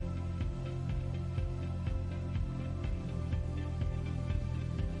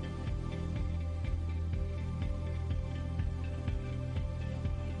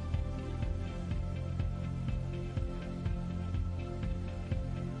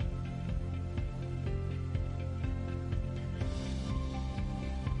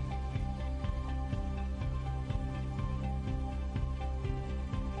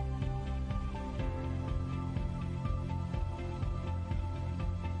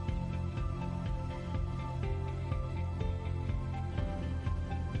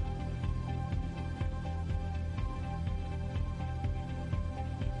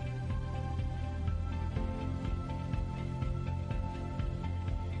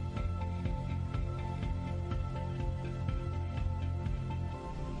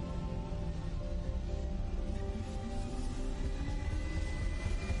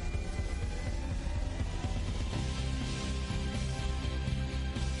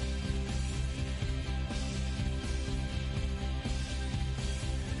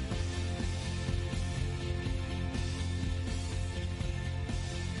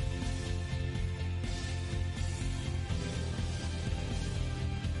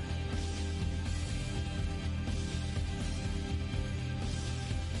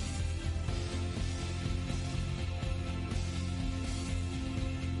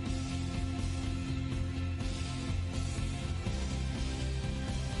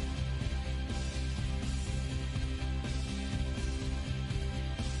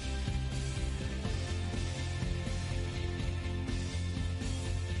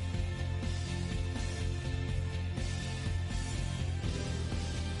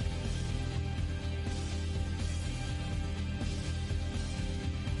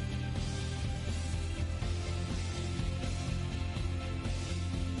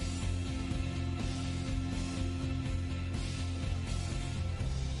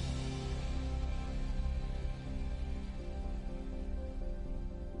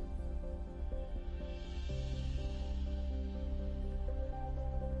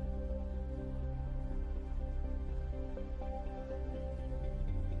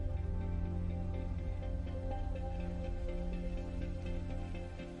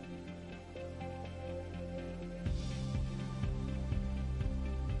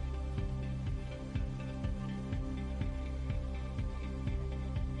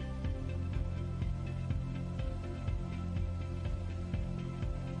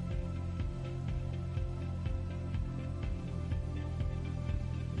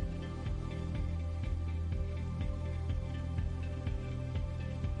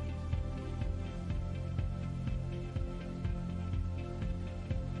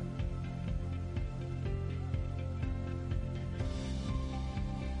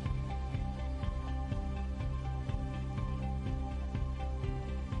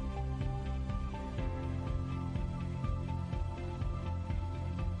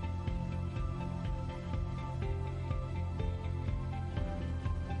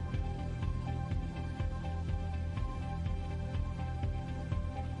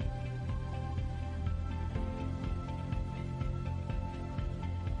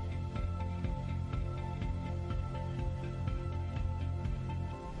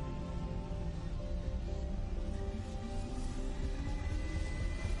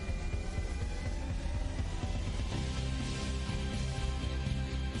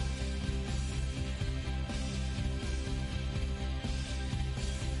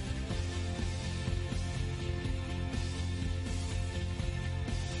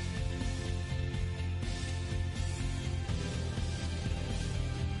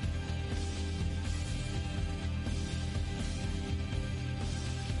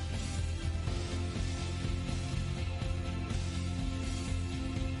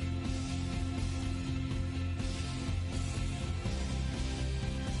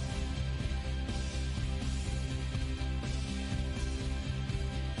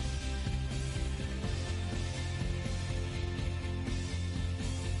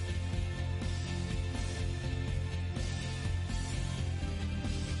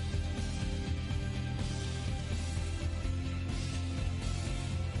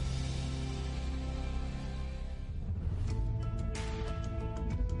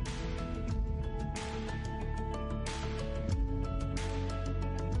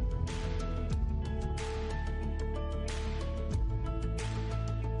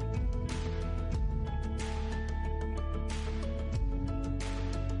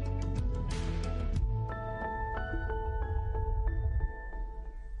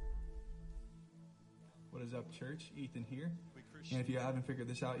Church. Ethan here. And if you haven't figured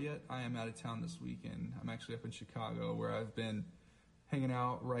this out yet, I am out of town this weekend. I'm actually up in Chicago, where I've been hanging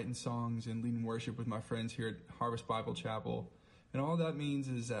out, writing songs, and leading worship with my friends here at Harvest Bible Chapel. And all that means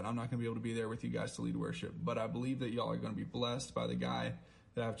is that I'm not going to be able to be there with you guys to lead worship. But I believe that y'all are going to be blessed by the guy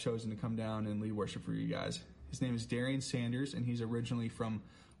that I've chosen to come down and lead worship for you guys. His name is Darian Sanders, and he's originally from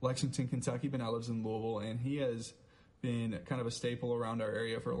Lexington, Kentucky, but now lives in Louisville. And he has been kind of a staple around our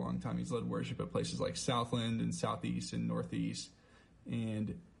area for a long time. He's led worship at places like Southland and Southeast and Northeast.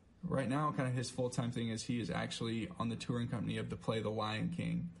 And right now, kind of his full-time thing is he is actually on the touring company of the play The Lion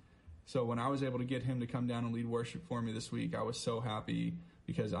King. So when I was able to get him to come down and lead worship for me this week, I was so happy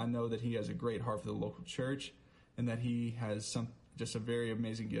because I know that he has a great heart for the local church and that he has just a very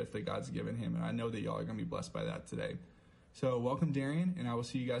amazing gift that God's given him. And I know that y'all are going to be blessed by that today. So welcome, Darian, and I will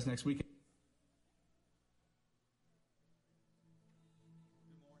see you guys next week.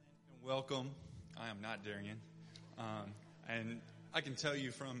 Welcome. I am not Darian. And I can tell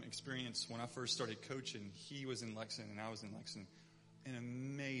you from experience, when I first started coaching, he was in Lexington and I was in Lexington. An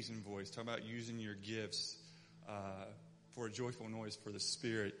amazing voice. Talk about using your gifts for a joyful noise for the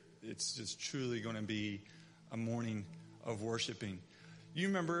Spirit. It's just truly going to be a morning of worshiping. You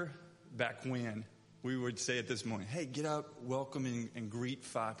remember back when we would say at this morning, hey, get up, welcome, and greet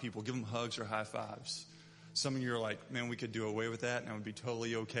 5 people. Give them hugs or high fives. Some of you are like, man, we could do away with that and it would be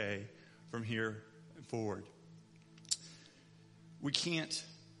totally okay from here forward. We can't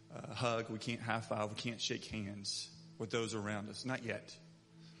hug, we can't high five, we can't shake hands with those around us. Not yet.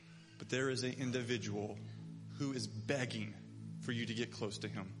 But there is an individual who is begging for you to get close to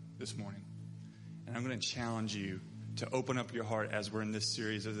him this morning. And I'm going to challenge you to open up your heart as we're in this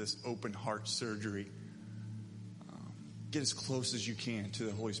series of this open heart surgery. Get as close as you can to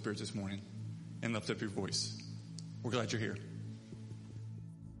the Holy Spirit this morning. And lift up your voice. We're glad you're here.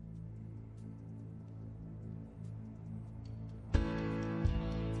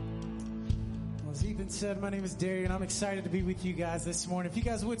 Well, as Ethan said, my name is Darian. I'm excited to be with you guys this morning. If you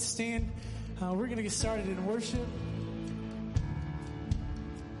guys would stand, we're going to get started in worship.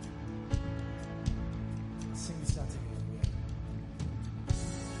 Sing this out together.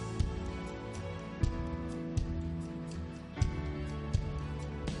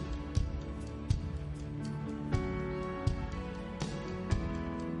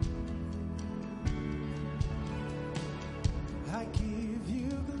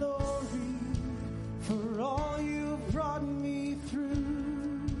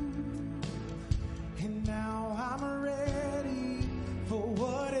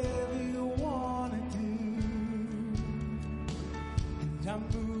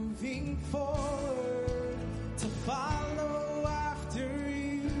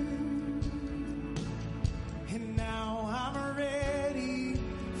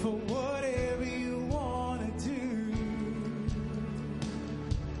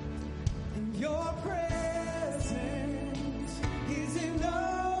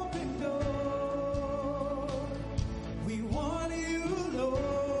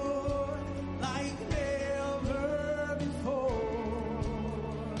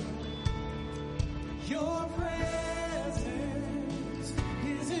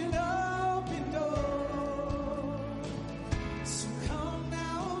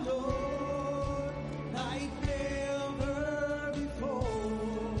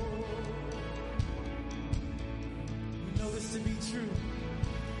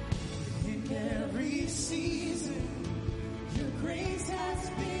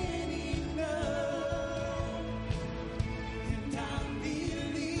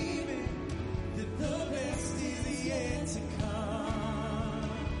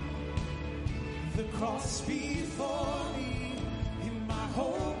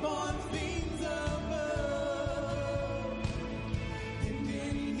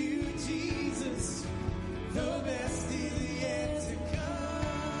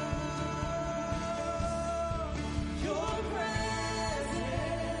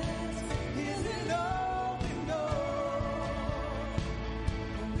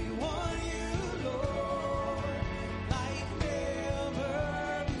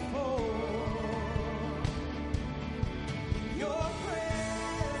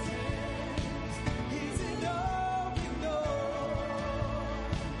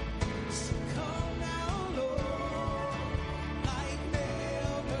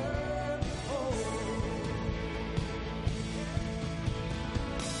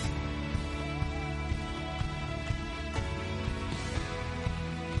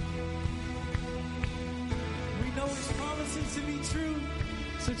 To be true.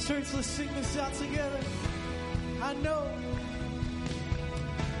 So church, let's sing this out together. I know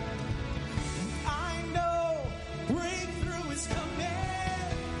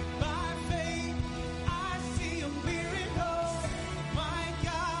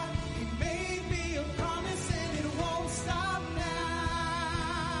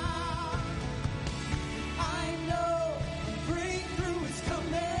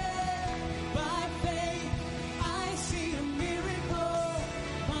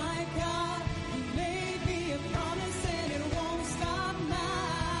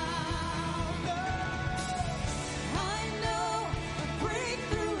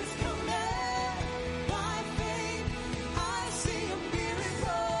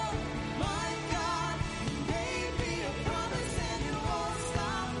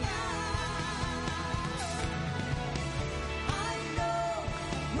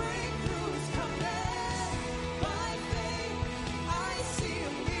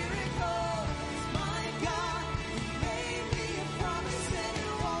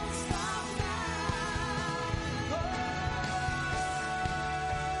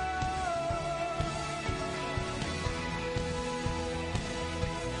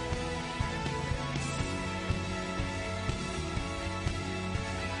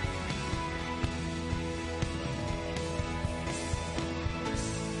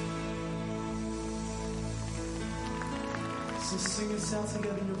So sing us out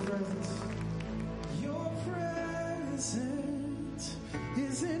together, your presence. Your presence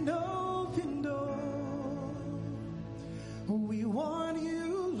is an open door. We want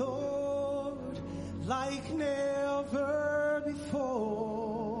you, Lord, like never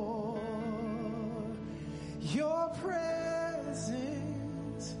before. Your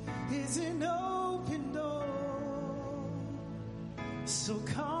presence is an open door. So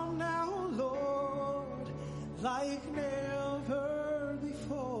come now, Lord, like never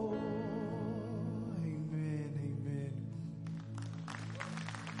before. Amen, amen.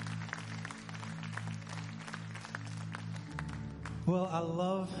 Well, I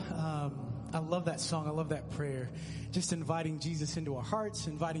love that song. I love that prayer. Just inviting Jesus into our hearts,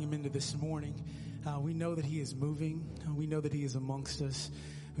 inviting him into this morning. We know that he is moving. We know that he is amongst us.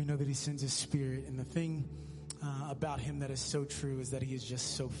 We know that he sends his spirit. And the thing about him that is so true is that he is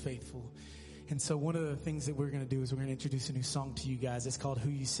just so faithful. And so one of the things that we're going to do is we're going to introduce a new song to you guys. It's called Who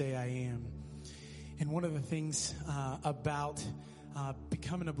You Say I Am. And one of the things about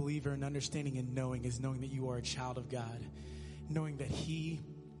becoming a believer and understanding and knowing is knowing that you are a child of God. Knowing that he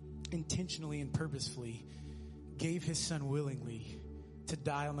intentionally and purposefully gave his son willingly to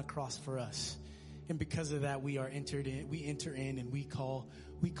die on the cross for us. And because of that, we enter in and we call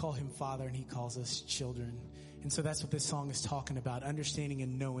him Father, and he calls us children. And so that's what this song is talking about, understanding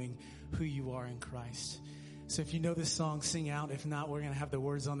and knowing who you are in Christ. So if you know this song, sing out. If not, we're going to have the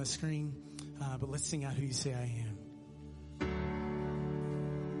words on the screen. But let's sing out Who You Say I Am.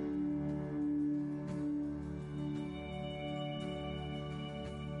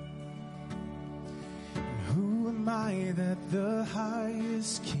 Who am I that the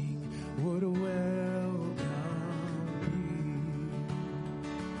highest King would welcome me?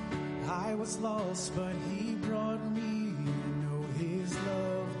 I was lost, but he brought me. Know his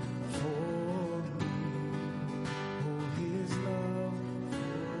love for me. Oh, his love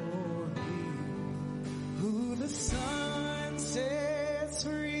for me. Who the Son sets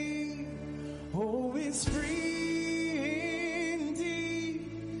free. Oh, it's free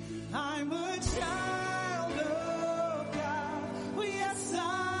indeed. I'm a child of God. Oh, yes,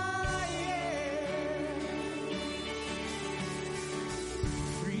 I am.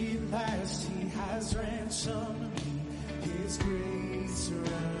 Free at last, he has ransomed me. His grace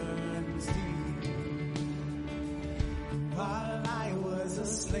runs deep. While I was a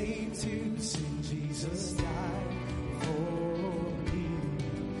slave to sin, Jesus died for me.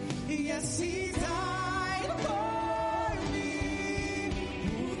 Yes, he died for me.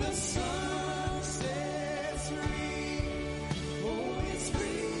 Who the Son sets free. Oh, it's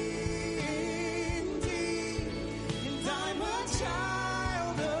free indeed. And I'm a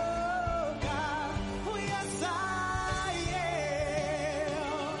child of God. Oh, yes, I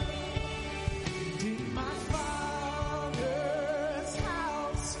am. And in my Father's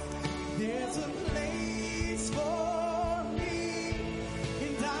house, there's a place for me.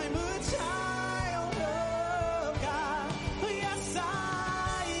 And I'm a child of God. Oh, yes,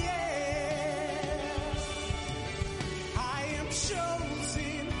 I am. I am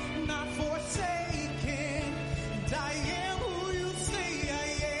chosen, not forsaken. And I am who you say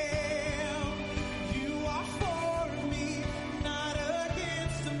I am. You are for me, not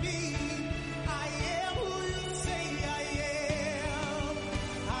against me. I am who you say I am.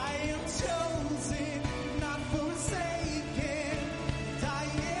 I am chosen, not forsaken. And I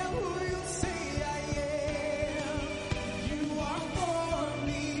am who you say I am. You are for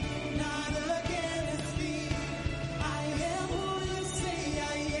me, not against me. I am who you say I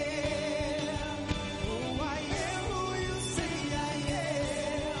am. Oh, I am who you say I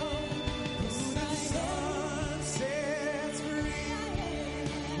am. Who the Son sets free.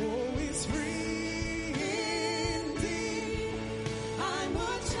 Oh, it's free indeed. I'm a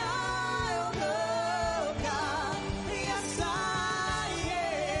child of God. Yes, I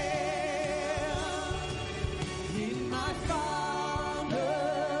am. In my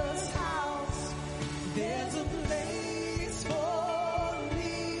Father's house, there's a place for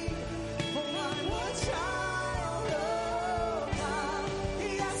me. For I'm a child of God.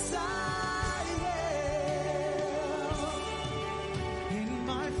 Yes, I am. In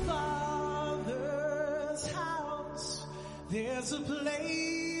my Father's house, there's a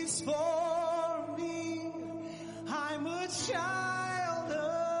place for me. I'm a child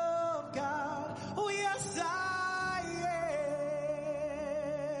of God. Oh, yes, I am.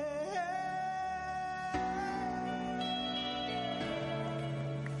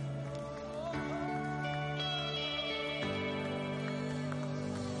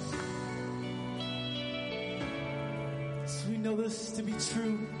 So we know this to be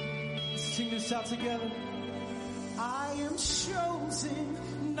true. Let's sing this out together. I am chosen,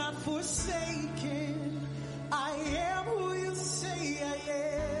 not forsaken. I am who you say I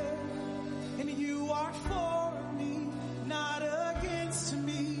am. And you are for me, not against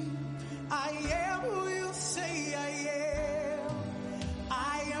me. I am who you say I am.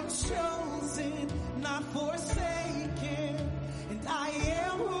 I am chosen, not forsaken. And I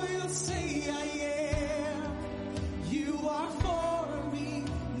am who you say I am. You are for me,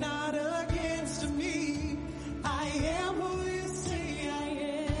 not against me. I am who you say I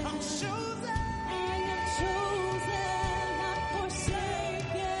am. I'm chosen. I am chosen, not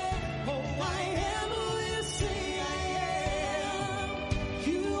forsaken. Oh, I am who you say I am.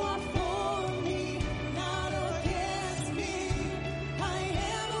 You are for me, not against me. I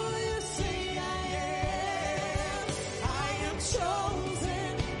am who you say I am. I am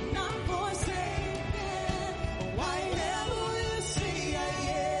chosen, not forsaken. Oh, I am who you say I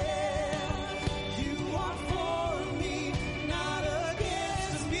am. You are for me, not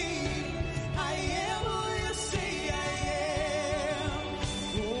against me. I am who you say I am.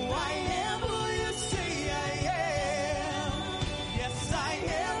 Oh, I am who you say I am. Yes, I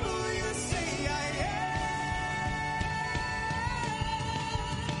am who you say I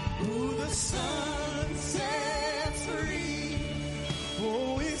am. Who the Son sets free,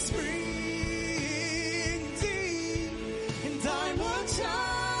 oh, is free indeed. And I'm a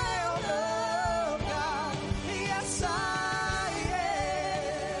child of God. Yes, I am.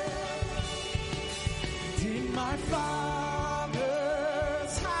 In my Father's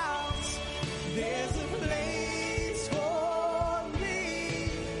house, there's a place for me.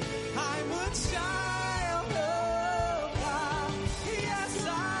 I'm a child of God. Yes, I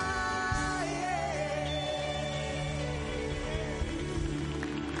am.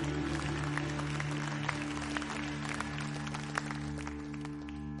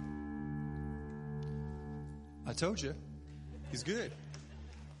 I told you, he's good.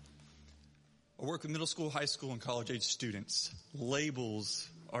 I work with middle school, high school, and college age students. Labels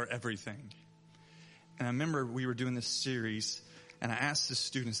are everything. And I remember we were doing this series, and I asked the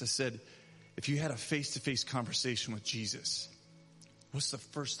students, I said, if you had a face-to-face conversation with Jesus, what's the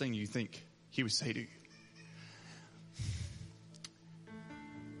first thing you think he would say to you?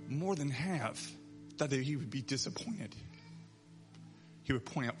 More than half thought that he would be disappointed. He would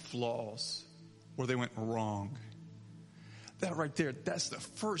point out flaws where they went wrong. That right there, that's the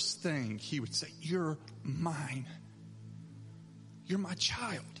first thing he would say. You're mine. You're my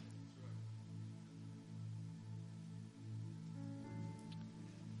child.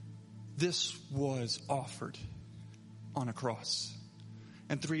 This was offered on a cross.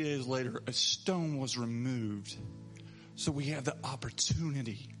 And 3 days later, a stone was removed. So we have the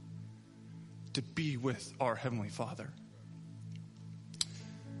opportunity to be with our Heavenly Father.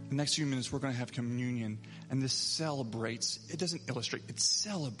 The next few minutes, we're going to have communion. And this celebrates, it doesn't illustrate, it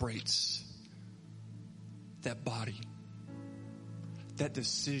celebrates that body, that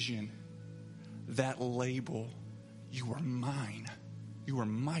decision, that label. You are mine. You are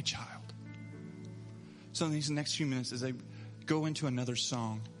my child. So in these next few minutes, as I go into another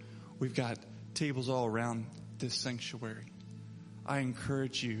song, we've got tables all around this sanctuary. I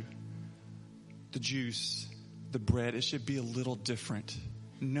encourage you, the juice, the bread, it should be a little different,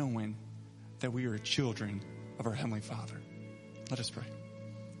 knowing that we are children of our Heavenly Father. Let us pray.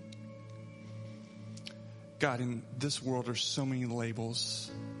 God, in this world there's so many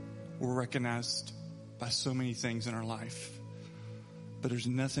labels. We're recognized by so many things in our life. But there's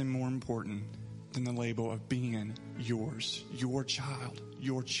nothing more important than the label of being yours, your child,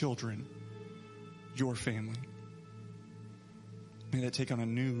 your children, your family. May that take on a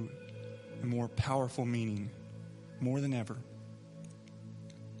new and more powerful meaning more than ever.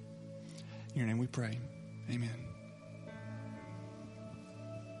 In your name we pray. Amen.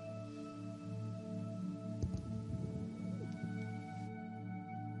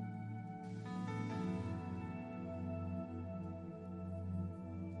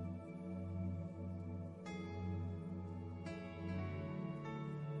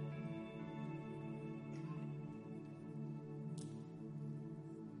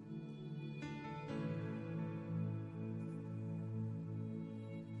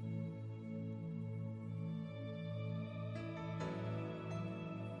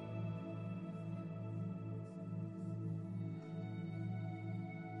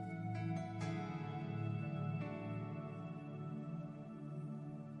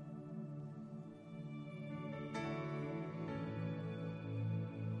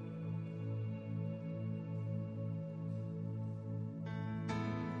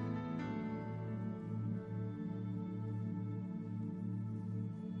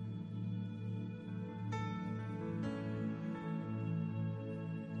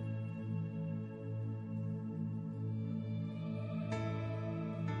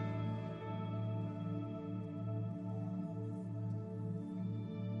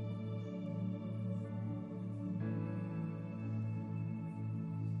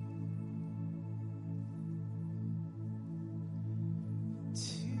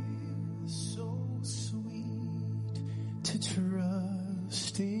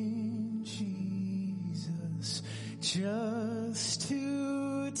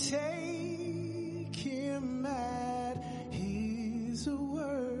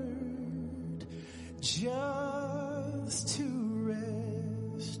 just to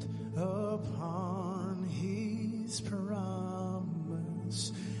rest upon his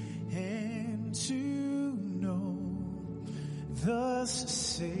promise and to know, thus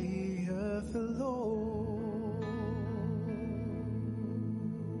saith the Lord.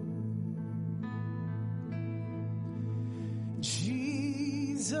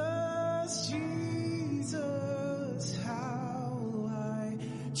 Jesus, Jesus, how I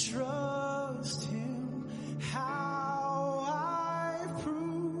trust him, how I've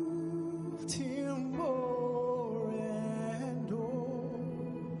proved him more and more.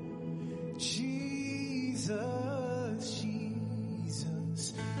 Jesus,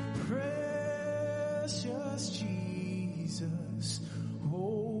 Jesus, precious Jesus,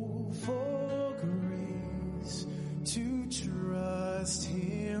 oh, for grace to trust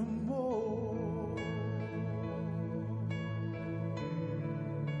him more.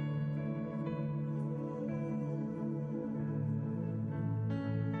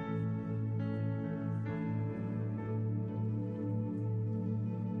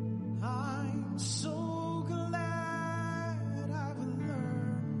 I'm so glad I've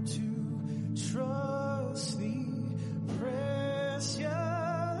learned to trust thee,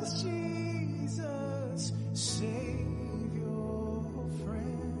 precious Jesus, Savior,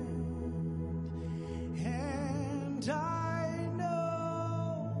 friend. And I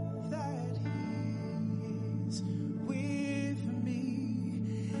know that he is with me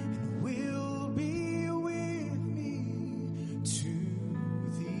and will be with me to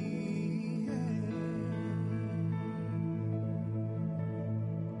the end.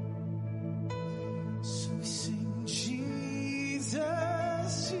 So we sing, Jesus,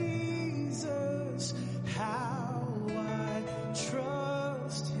 Jesus, how I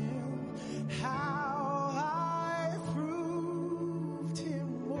trust him, how I prove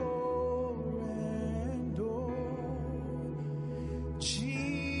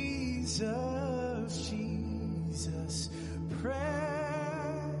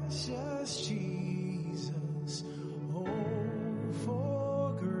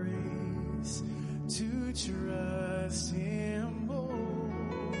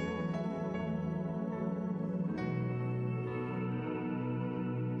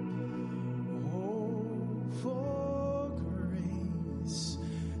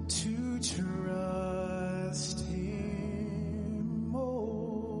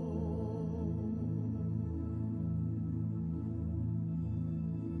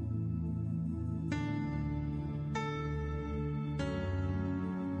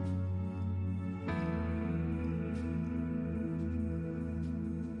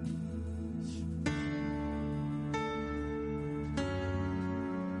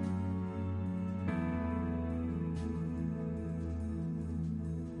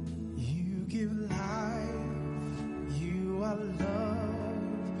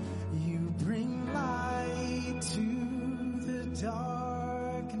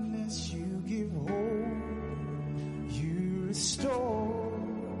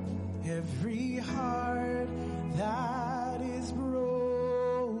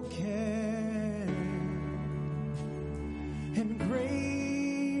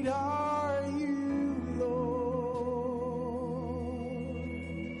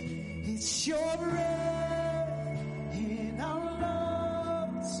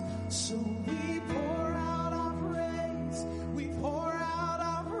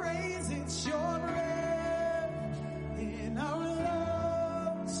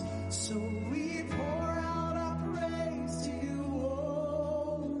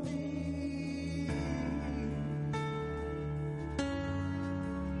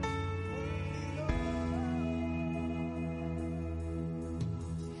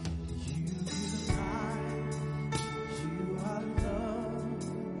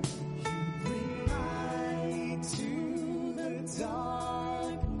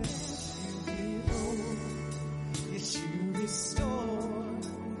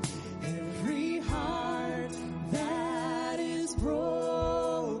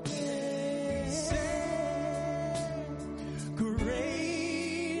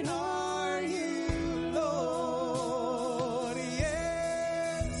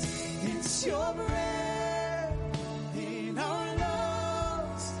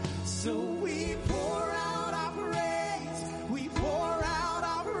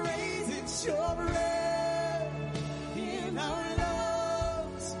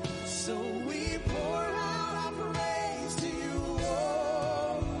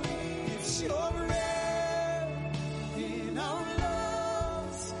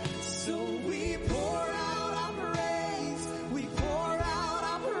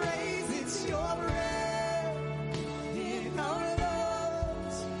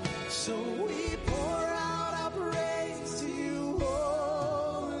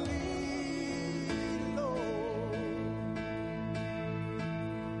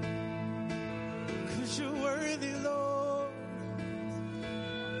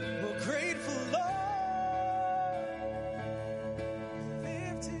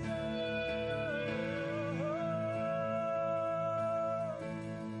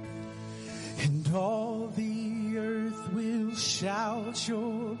that all the earth will shout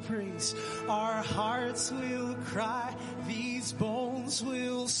your praise. Our hearts will cry, these bones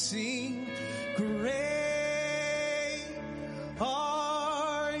will sing. Great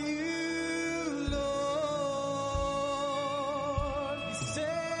are you, Lord. We say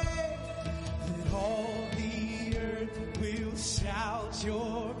that all the earth will shout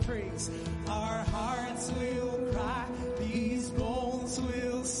your praise. Our hearts will cry, these bones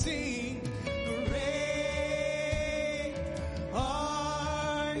will sing. Great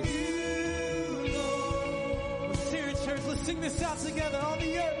are you, Lord. Let's hear it, church. Let's sing this out together. On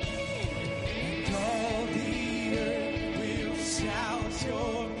the earth. And all the earth will shout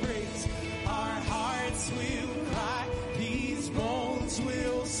your praise. Our hearts will cry, these bones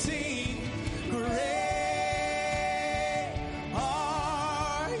will sing. Great.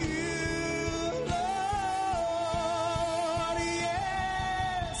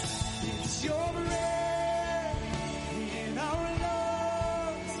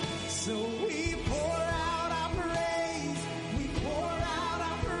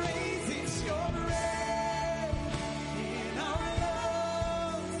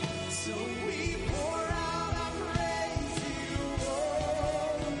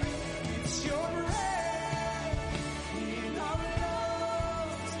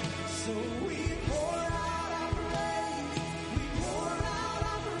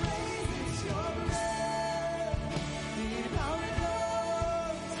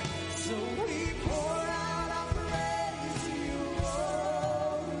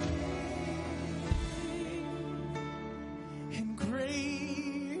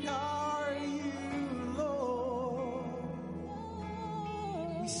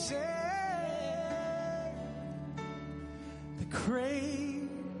 Great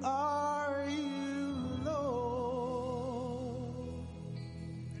are you, Lord.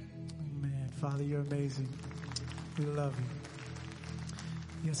 Amen. Father, you're amazing. We love you.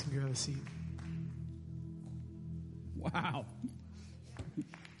 You guys can grab a seat. Wow.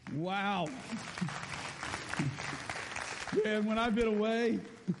 Wow. Man, when I've been away,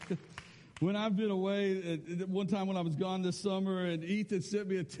 one time when I was gone this summer, and Ethan sent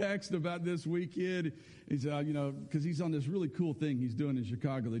me a text about this weekend. He said, because he's on this really cool thing he's doing in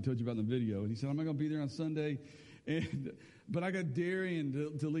Chicago. They told you about in the video. And he said, I'm not going to be there on Sunday. But I got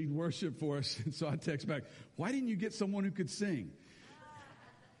Darian to lead worship for us. And so I text back, why didn't you get someone who could sing?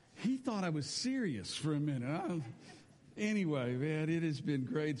 He thought I was serious for a minute. Anyway, man, it has been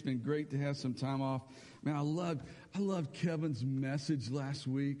great. It's been great to have some time off. Man, I loved Kevin's message last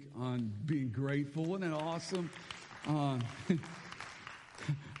week on being grateful. Wasn't that awesome?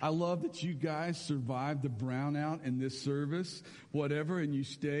 I love that you guys survived the brownout in this service, whatever, and you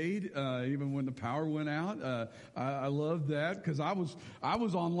stayed even when the power went out. I love that because I was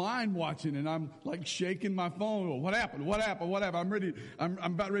online watching, and I'm like shaking my phone. Well, what happened? I'm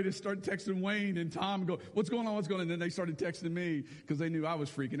about ready to start texting Wayne and Tom and go, what's going on? And then they started texting me because they knew I was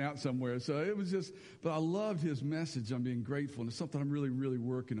freaking out somewhere. So it was but I loved his message on being grateful, and it's something I'm really, really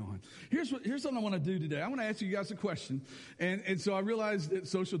working on. Here's something I want to do today. I want to ask you guys a question, and so I realized that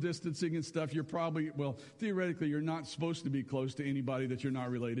social distancing and stuff, you're probably, theoretically, you're not supposed to be close to anybody that you're not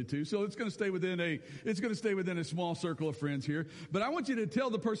related to. So it's going to stay within a small circle of friends here. But I want you to tell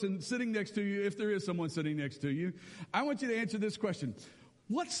the person sitting next to you, if there is someone sitting next to you, I want you to answer this question.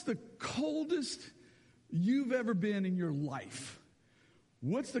 What's the coldest you've ever been in your life?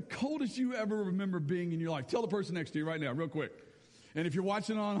 What's the coldest you ever remember being in your life? Tell the person next to you right now, real quick. And if you're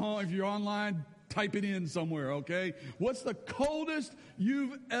watching if you're online, type it in somewhere, okay? What's the coldest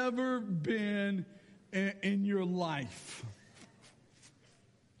you've ever been in your life?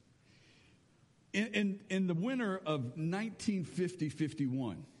 In the winter of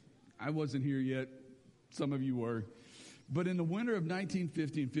 1950-51, I wasn't here yet. Some of you were. But in the winter of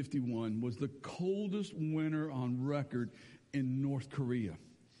 1950 and 51 was the coldest winter on record in North Korea.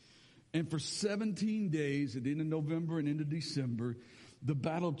 And for 17 days, at the end of November and into December, the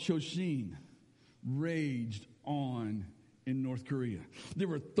Battle of Chosin raged on in North Korea. There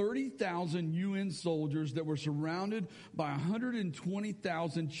were 30,000 UN soldiers that were surrounded by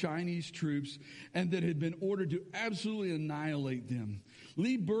 120,000 Chinese troops and that had been ordered to absolutely annihilate them.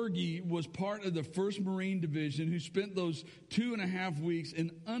 Lee Berge was part of the 1st Marine Division who spent those 2.5 weeks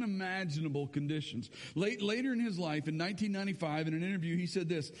in unimaginable conditions. Later in his life, in 1995, in an interview, he said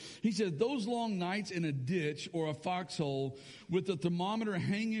this. He said, those long nights in a ditch or a foxhole with the thermometer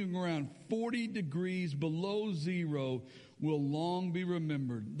hanging around 40 degrees below zero will long be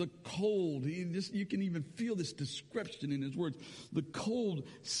remembered. The cold, you can even feel this description in his words. The cold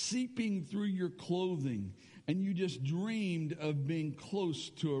seeping through your clothing, and you just dreamed of being close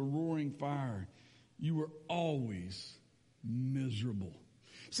to a roaring fire. you were always miserable.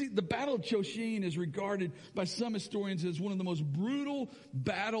 See, the Battle of Choshin is regarded by some historians as one of the most brutal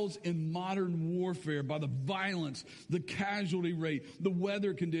battles in modern warfare by the violence, the casualty rate, the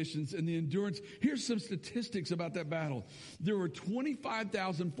weather conditions, and the endurance. Here's some statistics about that battle. There were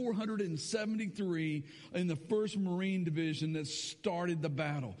 25,473 in the 1st Marine Division that started the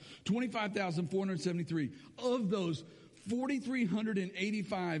battle. 25,473. Of those,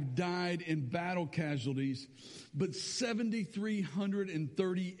 4,385 died in battle casualties, but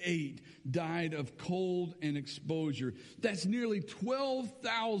 7,338 died of cold and exposure. That's nearly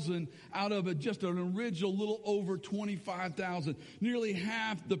 12,000 out of just an original little over 25,000. Nearly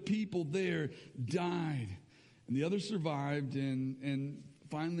half the people there died. And the others survived and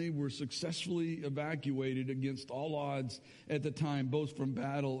finally were successfully evacuated against all odds at the time, both from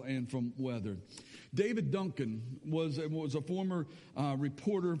battle and from weather. David Duncan was a former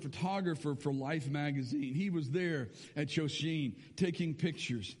reporter and photographer for Life magazine. He was there at Choshin taking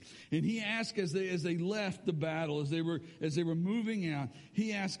pictures, and he asked as they left the battle, as they were moving out,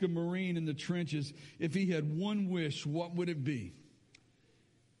 he asked a Marine in the trenches if he had one wish, what would it be?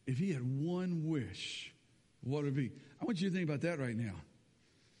 If he had one wish, what would it be? I want you to think about that right now.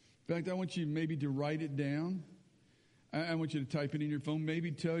 In fact, I want you maybe to write it down. I want you to type it in your phone.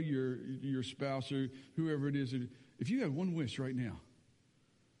 Maybe tell your spouse or whoever it is, if you had one wish right now,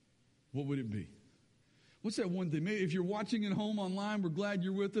 what would it be? What's that one thing? Maybe if you're watching at home online, we're glad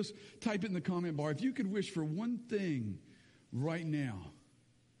you're with us. Type it in the comment bar. If you could wish for one thing right now,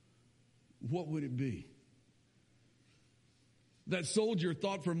 what would it be? That soldier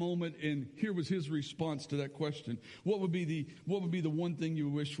thought for a moment, and here was his response to that question. What would be the one thing you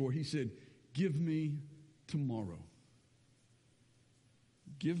would wish for? He said, "Give me tomorrow.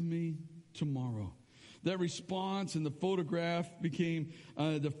 Give me tomorrow." That response and the photograph became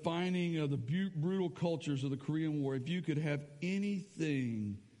defining of the brutal cultures of the Korean War. If you could have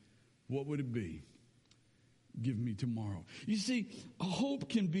anything, what would it be? Give me tomorrow. You see, hope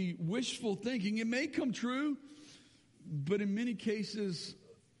can be wishful thinking. It may come true, but in many cases,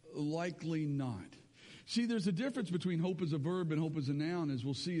 likely not. See, there's a difference between hope as a verb and hope as a noun, as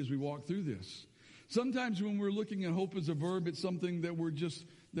we'll see as we walk through this. Sometimes when we're looking at hope as a verb, it's something that we're just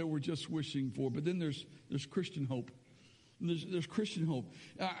wishing for. But then there's Christian hope. There's Christian hope.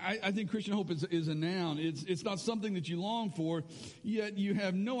 I think Christian hope is a noun. It's not something that you long for, yet you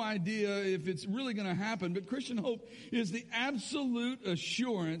have no idea if it's really going to happen. But Christian hope is the absolute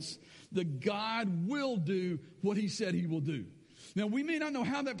assurance that God will do what he said he will do. Now, we may not know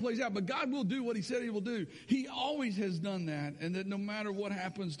how that plays out, but God will do what he said he will do. He always has done that, and that no matter what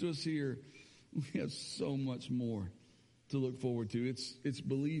happens to us here, we have so much more to look forward to. It's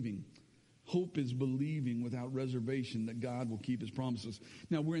believing. Hope is believing without reservation that God will keep his promises.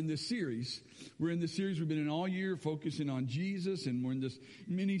 Now, we're in this series. We've been in all year focusing on Jesus, and we're in this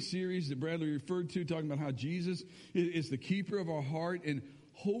mini series that Bradley referred to, talking about how Jesus is the keeper of our heart, and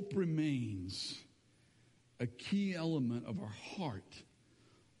hope remains a key element of our heart,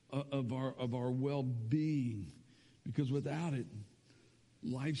 of our well-being, because without it,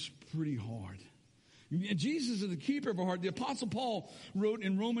 life's pretty hard. Jesus is the keeper of our heart. The Apostle Paul wrote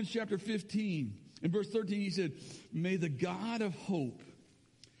in Romans chapter 15, in verse 13, he said, may the God of hope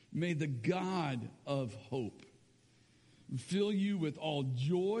fill you with all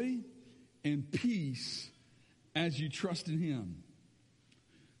joy and peace as you trust in him.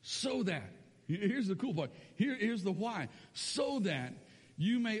 So that, here's the cool part, here's the why, so that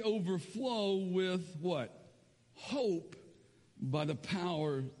you may overflow with what? Hope by the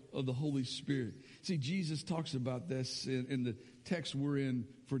power of the Holy Spirit. See, Jesus talks about this in the text we're in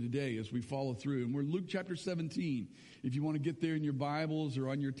for today as we follow through. And we're in Luke chapter 17. If you want to get there in your Bibles or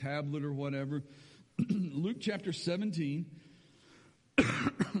on your tablet or whatever. Luke chapter 17.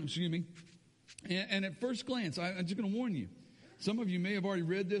 Excuse me. And at first glance, I'm just going to warn you. Some of you may have already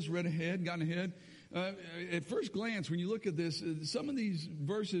read this, gotten ahead. At first glance, when you look at this, some of these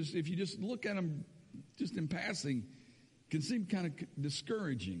verses, if you just look at them just in passing, can seem kind of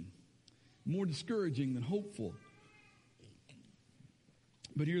discouraging, more discouraging than hopeful.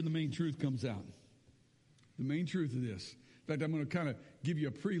 But here the main truth comes out. The main truth of this. In fact, I'm going to kind of give you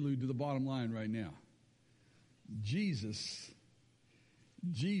a prelude to the bottom line right now. Jesus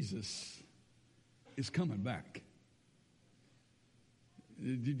is coming back.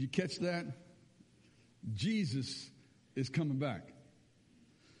 Did you catch that? Jesus is coming back.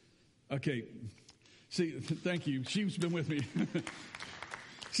 Okay. See, thank you. She's been with me.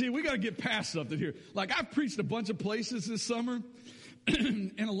 See, we got to get past something here. Like, I've preached a bunch of places this summer,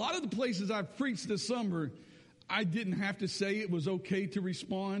 and a lot of the places I've preached this summer, I didn't have to say it was okay to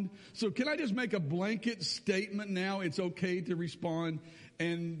respond. So can I just make a blanket statement now? It's okay to respond,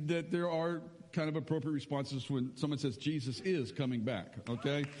 and that there are kind of appropriate responses when someone says Jesus is coming back.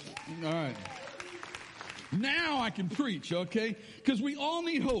 Okay? All right. Now I can preach, okay? Because we all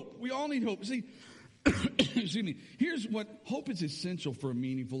need hope. We all need hope. See, excuse me. Here's what hope is essential for a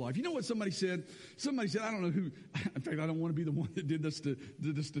meaningful life. You know what somebody said? Somebody said, I don't know who. In fact, I don't want to be the one that did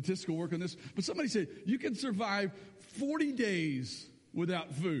the statistical work on this. But somebody said, you can survive 40 days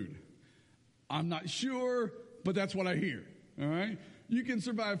without food. I'm not sure, but that's what I hear. All right? You can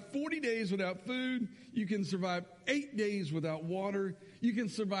survive 40 days without food. You can survive 8 days without water. You can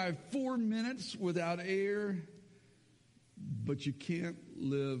survive 4 minutes without air. But you can't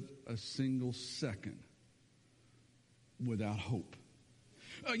live a single second without hope.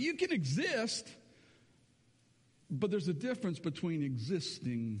 You can exist, but there's a difference between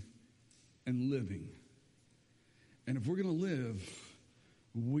existing and living. And if we're going to live,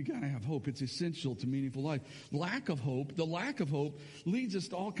 we got to have hope. It's essential to meaningful life. The lack of hope leads us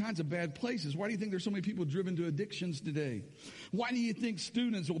to all kinds of bad places. Why do you think there's so many people driven to addictions today? Why do you think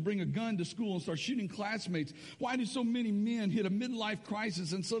students will bring a gun to school and start shooting classmates? Why do so many men hit a midlife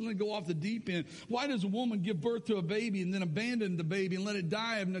crisis and suddenly go off the deep end? Why does a woman give birth to a baby and then abandon the baby and let it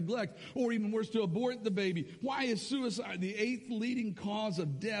die of neglect, or even worse, to abort the baby? Why is suicide the 8th leading cause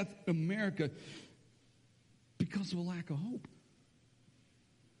of death in America? Because of a lack of hope.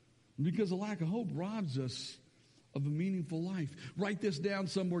 Because a lack of hope robs us of a meaningful life. Write this down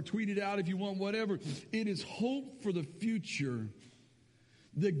somewhere, tweet it out if you want, whatever. It is hope for the future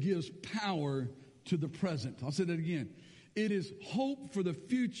that gives power to the present. I'll say that again. It is hope for the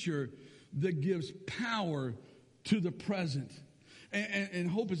future that gives power to the present. And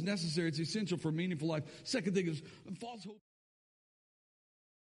hope is necessary. It's essential for a meaningful life. Second thing is false hope.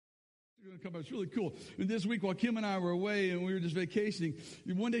 Going to come out. It's really cool. And this week, while Kim and I were away and we were just vacationing,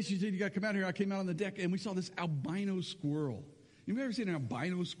 one day she said, "You got to come out here." I came out on the deck and we saw this albino squirrel. You've ever seen an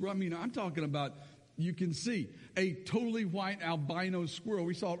albino squirrel? I mean, I'm talking about, you can see a totally white albino squirrel.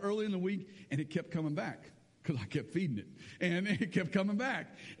 We saw it early in the week and it kept coming back because I kept feeding it, and it kept coming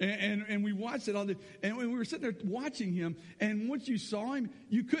back. And we watched it and we were sitting there watching him, and once you saw him,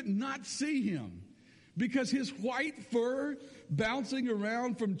 you could not see him. Because his white fur bouncing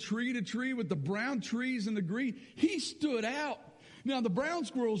around from tree to tree with the brown trees and the green, he stood out. Now, the brown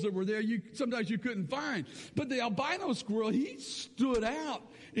squirrels that were there, sometimes you couldn't find. But the albino squirrel, he stood out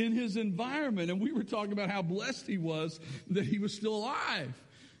in his environment. And we were talking about how blessed he was that he was still alive.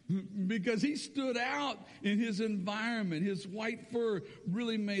 Because he stood out in his environment. His white fur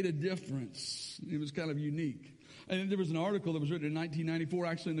really made a difference. It was kind of unique. And there was an article that was written in 1994,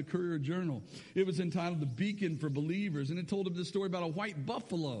 actually in the Courier Journal. It was entitled "The Beacon for Believers," and it told the story about a white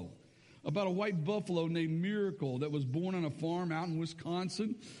buffalo named Miracle that was born on a farm out in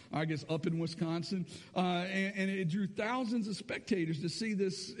Wisconsin, I guess up in Wisconsin. And it drew thousands of spectators to see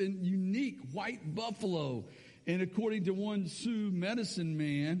this unique white buffalo. And according to one Sioux medicine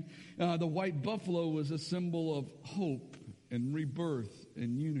man, the white buffalo was a symbol of hope and rebirth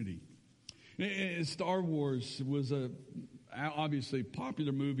and unity. Star Wars was obviously a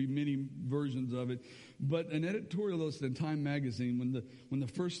popular movie, many versions of it. But an editorialist in Time magazine, when the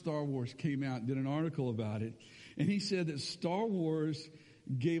first Star Wars came out, did an article about it. And he said that Star Wars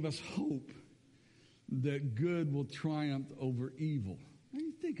gave us hope that good will triumph over evil. What do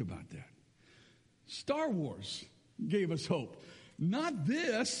you think about that? Star Wars gave us hope. Not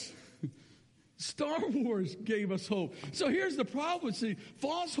this. Star Wars gave us hope. So here's the problem. See,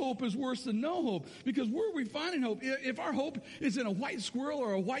 false hope is worse than no hope. Because where are we finding hope? If our hope is in a white squirrel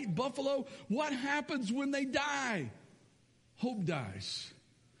or a white buffalo, what happens when they die? Hope dies.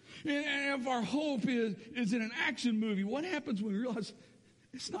 And if our hope is in an action movie, what happens when we realize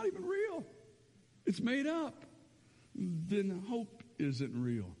it's not even real? It's made up. Then hope isn't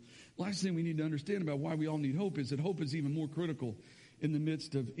real. Last thing we need to understand about why we all need hope is that hope is even more critical in the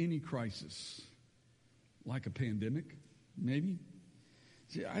midst of any crisis. Like a pandemic, maybe.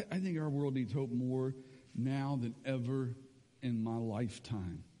 See, I think our world needs hope more now than ever in my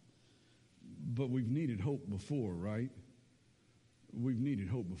lifetime. But we've needed hope before, right? We've needed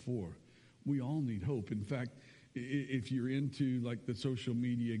hope before. We all need hope. In fact, if you're into like the social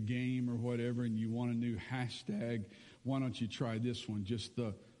media game or whatever and you want a new hashtag, why don't you try this one, just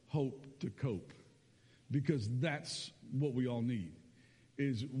the hope to cope? Because that's what we all need.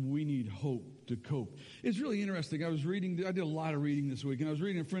 Is we need hope to cope. It's really interesting. I did a lot of reading this week, and I was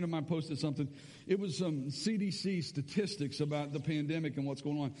reading, a friend of mine posted something. It was some CDC statistics about the pandemic and what's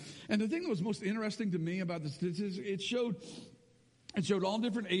going on. And the thing that was most interesting to me about the statistics, it showed It showed all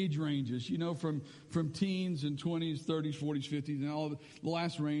different age ranges, from teens and 20s, 30s, 40s, 50s, and all the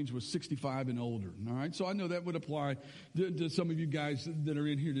last range was 65 and older. All right, so I know that would apply to some of you guys that are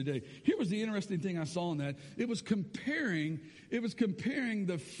in here today. Here was the interesting thing I saw in that. It was comparing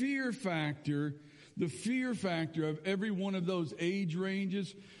the fear factor of every one of those age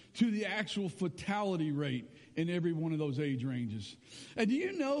ranges to the actual fatality rate in every one of those age ranges. And do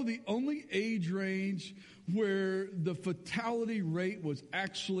you know the only age range where the fatality rate was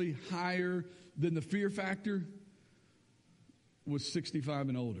actually higher than the fear factor was 65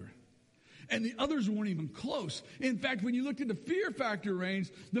 and older? And the others weren't even close. In fact, when you looked at the fear factor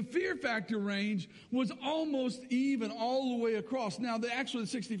range was almost even all the way across. Now, the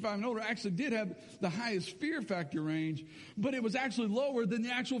 65 and older actually did have the highest fear factor range, but it was actually lower than the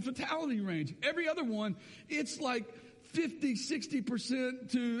actual fatality range. Every other one, it's like 50,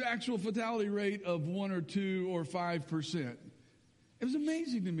 60% to actual fatality rate of 1 or 2 or 5%. It was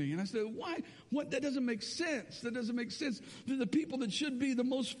amazing to me. And I said, why? What? That doesn't make sense. That doesn't make sense. The people that should be the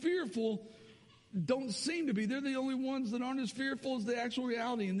most fearful don't seem to be. They're the only ones that aren't as fearful as the actual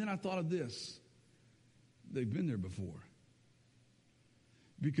reality. And then I thought of this. They've been there before.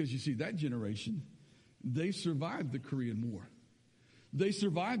 Because you see, that generation, they survived the Korean War. They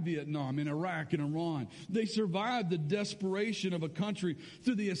survived Vietnam and Iraq and Iran. They survived the desperation of a country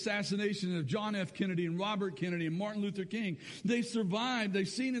through the assassination of John F. Kennedy and Robert Kennedy and Martin Luther King. They survived. They've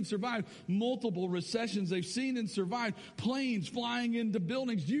seen and survived multiple recessions. They've seen and survived planes flying into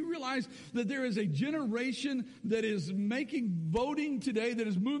buildings. Do you realize that there is a generation that is voting today, that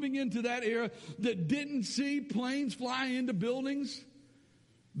is moving into that era, that didn't see planes fly into buildings?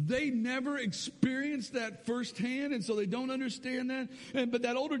 They never experienced that firsthand, and so they don't understand that. But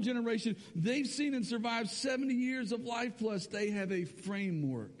that older generation, they've seen and survived 70 years of life plus. They have a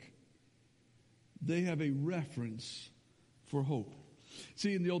framework. They have a reference for hope.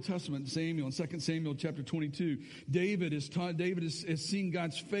 See, in the Old Testament, Samuel, in 2 Samuel chapter 22, David has seen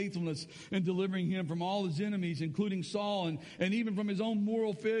God's faithfulness in delivering him from all his enemies, including Saul, and even from his own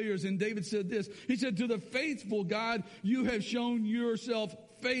moral failures. And David said this, he said, "To the faithful, God, you have shown yourself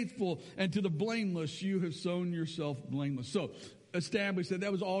faithful, and to the blameless, you have shown yourself blameless." So, established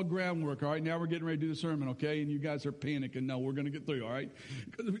that was all groundwork. All right, now we're getting ready to do the sermon, okay? And you guys are panicking. No, we're going to get through, all right?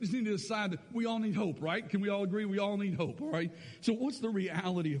 Because we just need to decide that we all need hope, right? Can we all agree we all need hope, all right? So what's the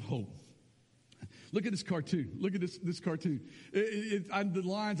reality of hope? Look at this cartoon. Look at this cartoon. The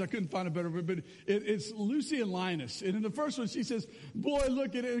lines, I couldn't find it better, but it's Lucy and Linus. And in the first one, she says, "Boy,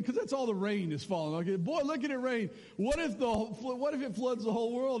 look at it," because that's all the rain is falling. Okay, "Boy, look at it rain. What if it floods the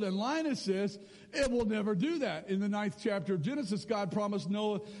whole world?" And Linus says, "It will never do that." In the 9th chapter of Genesis, God promised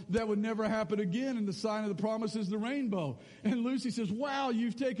Noah that would never happen again, and the sign of the promise is the rainbow. And Lucy says, "Wow,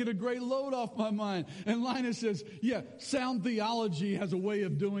 you've taken a great load off my mind." And Linus says, "Yeah, sound theology has a way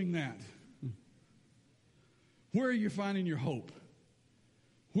of doing that." Where are you finding your hope?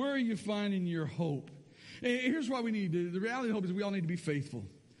 Where are you finding your hope? And here's why we need to. The reality of hope is we all need to be faithful.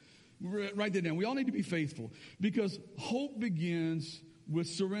 Write that down. We all need to be faithful because hope begins with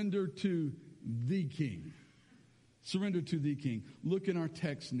surrender to the King. Surrender to the King. Look in our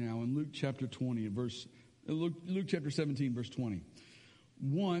text now in Luke chapter 20, Luke chapter 17, verse 20.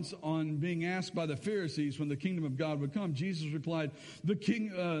 Once, on being asked by the Pharisees when the kingdom of God would come, Jesus replied, the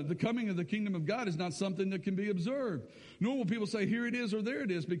coming of the kingdom of God is not something that can be observed. Nor will people say, "Here it is," or "There it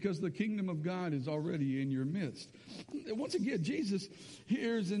is," because the kingdom of God is already in your midst. Once again, Jesus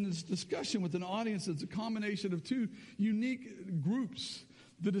here is in this discussion with an audience that's a combination of two unique groups.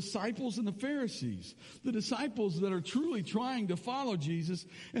 The disciples and the Pharisees. The disciples that are truly trying to follow Jesus,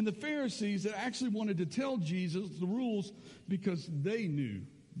 and the Pharisees that actually wanted to tell Jesus the rules because they knew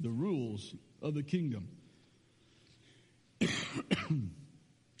the rules of the kingdom.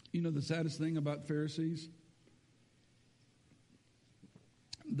 You know the saddest thing about Pharisees?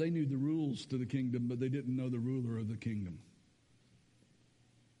 They knew the rules to the kingdom, but they didn't know the ruler of the kingdom.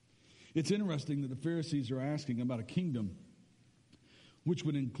 It's interesting that the Pharisees are asking about a kingdom which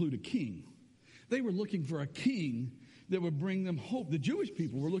would include a king. They were looking for a king that would bring them hope. The Jewish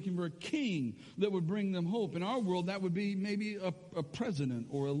people were looking for a king that would bring them hope. In our world, that would be maybe a president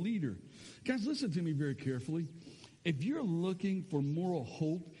or a leader. Guys, listen to me very carefully. If you're looking for moral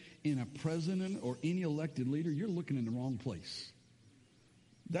hope in a president or any elected leader, you're looking in the wrong place.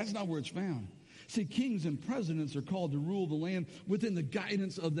 That's not where it's found. See, kings and presidents are called to rule the land within the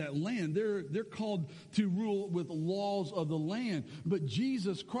guidance of that land. They're called to rule with laws of the land. But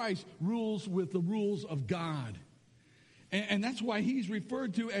Jesus Christ rules with the rules of God. And that's why he's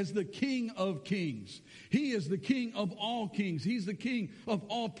referred to as the King of Kings. He is the King of all kings. He's the King of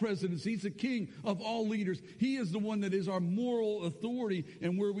all presidents. He's the King of all leaders. He is the one that is our moral authority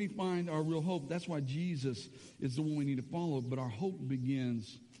and where we find our real hope. That's why Jesus is the one we need to follow. But our hope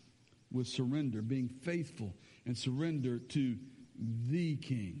begins with surrender, being faithful and surrender to the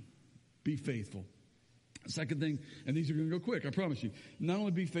King. Be faithful. Second thing, and these are going to go quick, I promise you. Not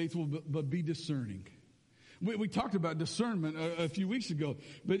only be faithful, but be discerning. We talked about discernment a few weeks ago,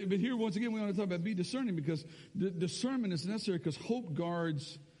 but here once again we want to talk about be discerning, because discernment is necessary, because hope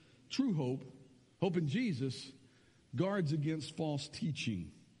guards, true hope in Jesus, guards against false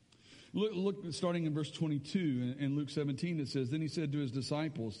teaching. Look starting in verse 22 in Luke 17, it says, then he said to his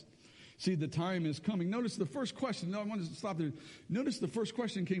disciples, see, the time is coming. Notice the first question. No, I want to stop there. Notice the first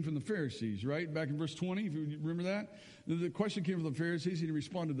question came from the Pharisees, right? Back in verse 20, if you remember that. The question came from the Pharisees, and he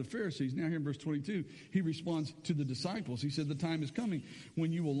responded to the Pharisees. Now here in verse 22, he responds to the disciples. He said, the time is coming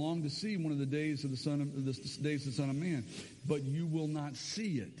when you will long to see one of the days of the Son of Man, but you will not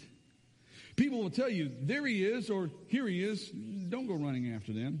see it. People will tell you, there he is, or here he is. Don't go running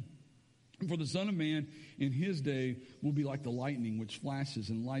after them. For the Son of Man in his day will be like the lightning which flashes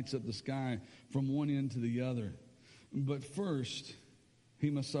and lights up the sky from one end to the other. But first, he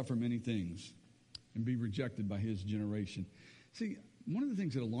must suffer many things and be rejected by his generation. See, one of the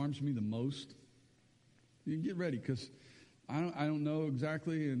things that alarms me the most, you get ready, because I don't know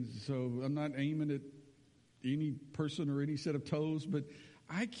exactly, and so I'm not aiming at any person or any set of toes, but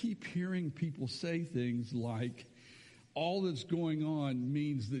I keep hearing people say things like, all that's going on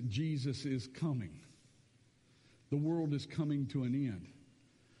means that Jesus is coming. The world is coming to an end.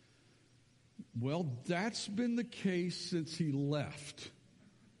 Well, that's been the case since he left.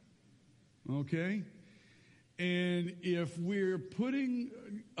 Okay? And if we're putting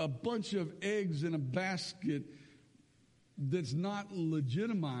a bunch of eggs in a basket that's not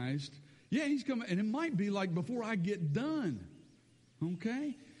legitimized, yeah, he's coming. And it might be like before I get done.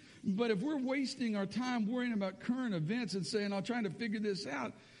 Okay? But if we're wasting our time worrying about current events and saying, I'm trying to figure this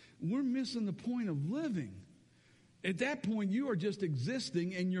out, we're missing the point of living. At that point, you are just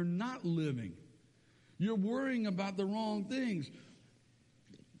existing and you're not living. You're worrying about the wrong things.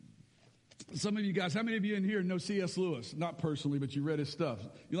 Some of you guys, how many of you in here know C.S. Lewis? Not personally, but you read his stuff.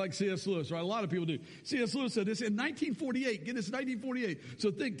 You like C.S. Lewis, right? A lot of people do. C.S. Lewis said this in 1948. Get this, 1948. So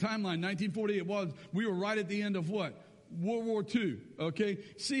think timeline, 1948. Well, we were right at the end of what? World War II, okay?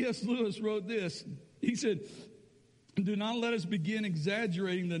 C.S. Lewis wrote this. He said, do not let us begin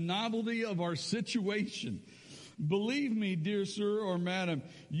exaggerating the novelty of our situation. Believe me, dear sir or madam,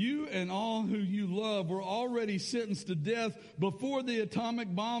 you and all who you love were already sentenced to death before the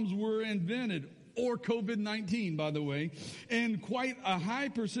atomic bombs were invented. Or COVID-19, by the way. And quite a high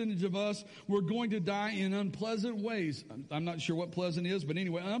percentage of us were going to die in unpleasant ways. I'm not sure what pleasant is, but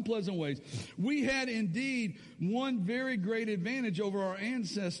anyway, unpleasant ways. We had indeed one very great advantage over our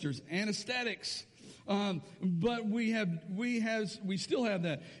ancestors, anesthetics. But we still have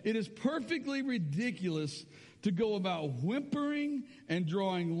that. It is perfectly ridiculous to go about whimpering and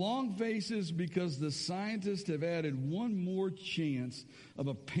drawing long faces because the scientists have added one more chance of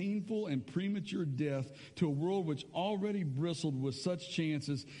a painful and premature death to a world which already bristled with such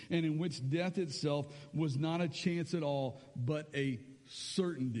chances, and in which death itself was not a chance at all, but a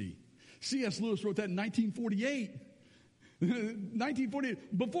certainty. C.S. Lewis wrote that in 1948.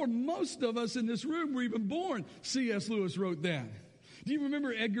 1948, before most of us in this room were even born, C.S. Lewis wrote that. Do you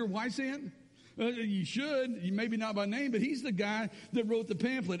remember Edgar Weissant? You should, maybe not by name, but he's the guy that wrote the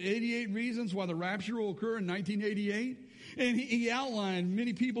pamphlet, 88 Reasons Why the Rapture Will Occur in 1988. And he outlined,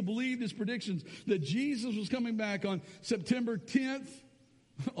 many people believed his predictions, that Jesus was coming back on September 10th,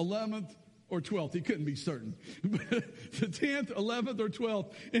 11th, or 12th. He couldn't be certain. But the 10th, 11th, or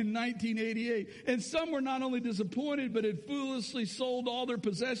 12th in 1988. And some were not only disappointed, but had foolishly sold all their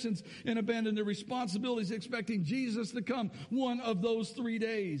possessions and abandoned their responsibilities, expecting Jesus to come one of those 3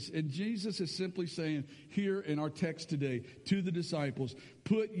 days. And Jesus is simply saying here in our text today to the disciples,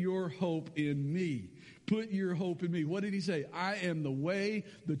 put your hope in me. Put your hope in me. What did he say? I am the way,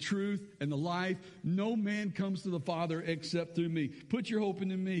 the truth, and the life. No man comes to the Father except through me. Put your hope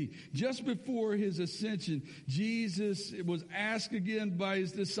in me. Just before his ascension, Jesus was asked again by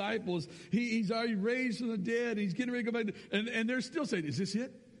his disciples. He's already raised from the dead. He's getting ready to go back. And they're still saying, is this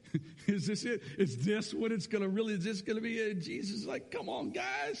it? Is this it? Is this what it's going to really, is this going to be? And Jesus is like, come on,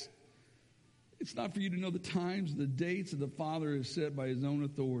 guys. It's not for you to know the times, the dates that the Father has set by his own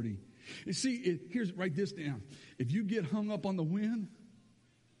authority. You see, write this down. If you get hung up on the when,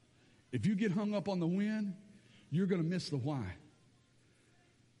 you're going to miss the why.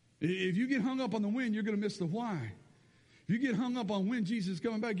 If you get hung up on the when, you're going to miss the why. you get hung up on when Jesus is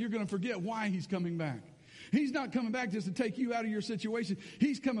coming back, you're going to forget why he's coming back. He's not coming back just to take you out of your situation.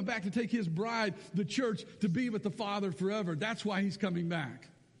 He's coming back to take his bride, the church, to be with the Father forever. That's why he's coming back.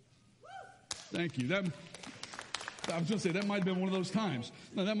 Thank you. I was going to say, that might have been one of those times.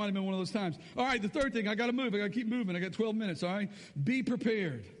 No, that might have been one of those times. All right, the third thing, I got to move. I got to keep moving. I got 12 minutes, all right? Be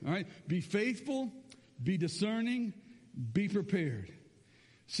prepared, all right? Be faithful, be discerning, be prepared.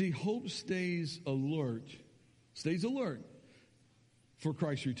 See, hope stays alert for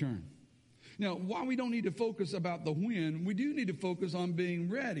Christ's return. Now, while we don't need to focus about the when, we do need to focus on being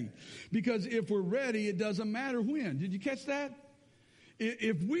ready. Because if we're ready, it doesn't matter when. Did you catch that?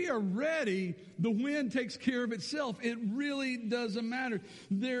 If we are ready, the when takes care of itself. It really doesn't matter.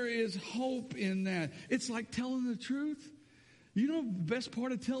 There is hope in that. It's like telling the truth. You know the best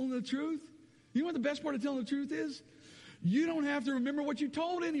part of telling the truth? You know what the best part of telling the truth is? You don't have to remember what you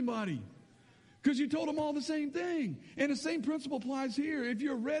told anybody, because you told them all the same thing. And the same principle applies here. If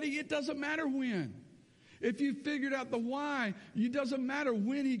you're ready, it doesn't matter when. If you figured out the why, it doesn't matter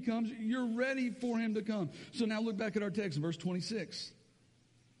when he comes. You're ready for him to come. So now look back at our text, verse 26.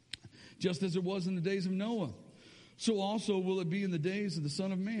 Just as it was in the days of Noah, so also will it be in the days of the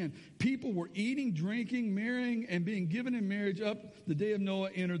Son of Man. People were eating, drinking, marrying, and being given in marriage up the day of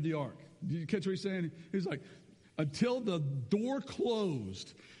Noah entered the ark. Did you catch what he's saying? He's like, until the door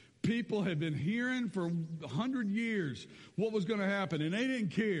closed, people had been hearing for 100 years what was going to happen, and they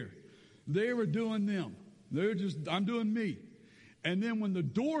didn't care. They were doing them. They're just, I'm doing me. And then when the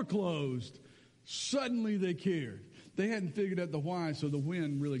door closed, suddenly they cared. They hadn't figured out the why, so the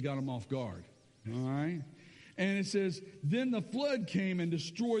wind really got them off guard. All right? And it says, then the flood came and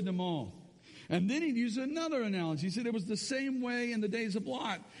destroyed them all. And then he used another analogy. He said it was the same way in the days of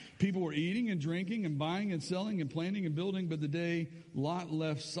Lot. People were eating and drinking and buying and selling and planting and building. But the day Lot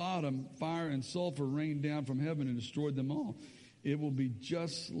left Sodom, fire and sulfur rained down from heaven and destroyed them all. It will be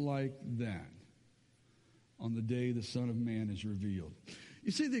just like that on the day the Son of Man is revealed.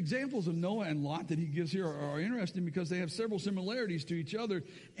 You see, the examples of Noah and Lot that he gives here are interesting because they have several similarities to each other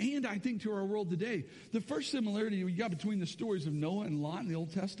and I think to our world today. The first similarity we got between the stories of Noah and Lot in the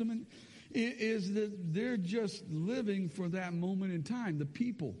Old Testament is that they're just living for that moment in time. The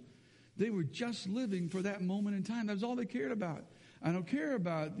people, they were just living for that moment in time. That was all they cared about. I don't care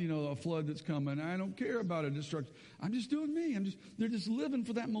about, a flood that's coming. I don't care about a destruction. I'm just doing me. They're just living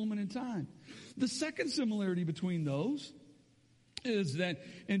for that moment in time. The second similarity between those is that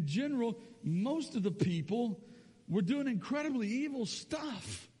in general, most of the people were doing incredibly evil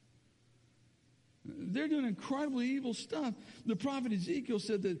stuff. They're doing incredibly evil stuff. The prophet Ezekiel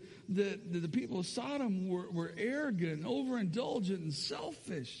said that the people of Sodom were arrogant, overindulgent, and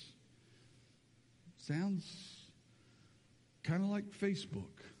selfish. Sounds kind of like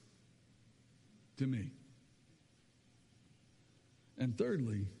Facebook to me. And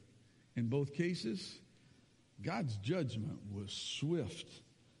thirdly, in both cases, God's judgment was swift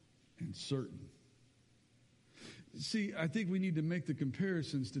and certain. See, I think we need to make the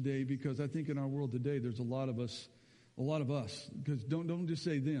comparisons today because I think in our world today there's a lot of us, because don't just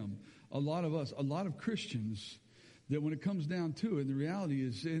say them, a lot of us, a lot of Christians that when it comes down to it, the reality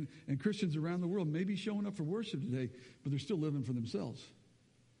is, and Christians around the world may be showing up for worship today, but they're still living for themselves.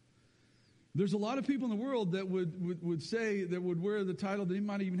 There's a lot of people in the world that would say, that would wear the title, they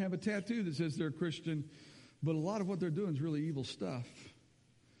might even have a tattoo that says they're a Christian, but a lot of what they're doing is really evil stuff.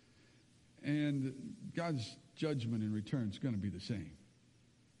 And God's judgment in return is going to be the same.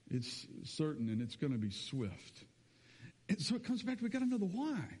 It's certain and it's going to be swift. And so it comes back to, we got to know the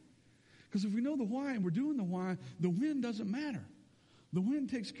why. Because if we know the why and we're doing the why, the when doesn't matter. The when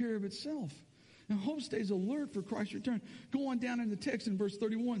takes care of itself. And hope stays alert for Christ's return. Go on down in the text in verse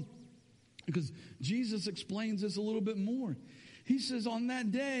 31. Because Jesus explains this a little bit more. He says, on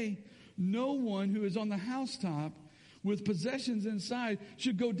that day, no one who is on the housetop with possessions inside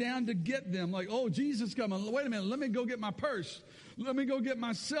should go down to get them. Like, oh, Jesus coming. Wait a minute. Let me go get my purse. Let me go get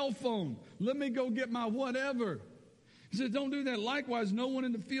my cell phone. Let me go get my whatever. He said, don't do that. Likewise, no one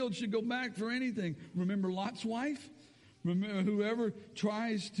in the field should go back for anything. Remember Lot's wife? Remember whoever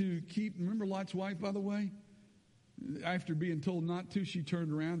tries to keep, remember Lot's wife, by the way? After being told not to, she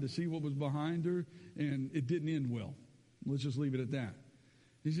turned around to see what was behind her, and it didn't end well. Let's just leave it at that.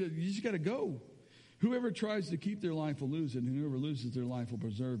 He said, you just got to go. Whoever tries to keep their life will lose it, and whoever loses their life will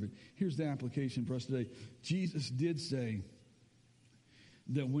preserve it. Here's the application for us today. Jesus did say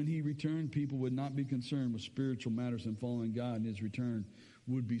that when he returned, people would not be concerned with spiritual matters and following God, and his return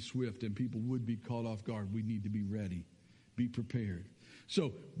would be swift, and people would be caught off guard. We need to be ready, be prepared.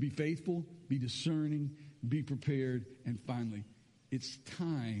 So be faithful, be discerning, be prepared, and finally, it's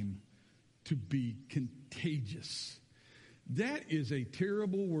time to be contagious. That is a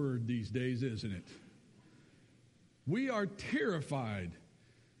terrible word these days, isn't it? We are terrified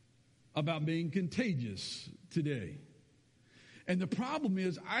about being contagious today. And the problem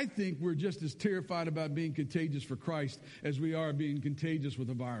is, I think we're just as terrified about being contagious for Christ as we are being contagious with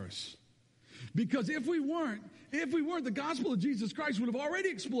a virus. Because if we weren't, the gospel of Jesus Christ would have already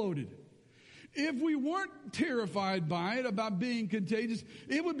exploded. If we weren't terrified by it, about being contagious,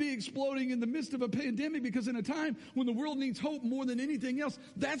 it would be exploding in the midst of a pandemic, because in a time when the world needs hope more than anything else,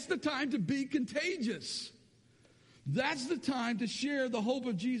 that's the time to be contagious. That's the time to share the hope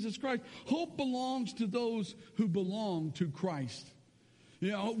of Jesus Christ. Hope belongs to those who belong to Christ.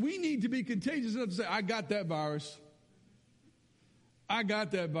 You know, we need to be contagious enough to say, I got that virus. I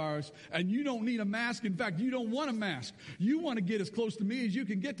got that virus. And you don't need a mask. In fact, you don't want a mask. You want to get as close to me as you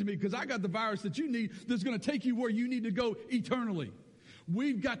can get to me, because I got the virus that you need that's going to take you where you need to go eternally.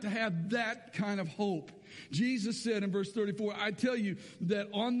 We've got to have that kind of hope. Jesus said in verse 34, I tell you that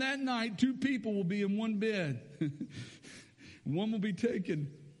on that night, 2 people will be in one bed. One will be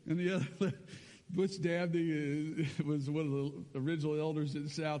taken and the other. Butch Dabney was one of the original elders in the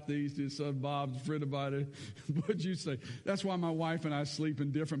Southeast. His son Bob's a friend of mine. What'd you say? That's why my wife and I sleep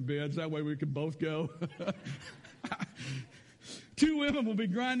in different beds. That way we can both go. 2 women will be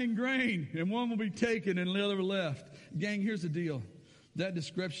grinding grain, and one will be taken and the other left. Gang, here's the deal. That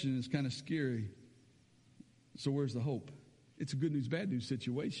description is kind of scary. So where's the hope? It's a good news, bad news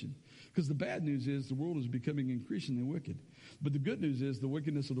situation. Because the bad news is the world is becoming increasingly wicked. But the good news is the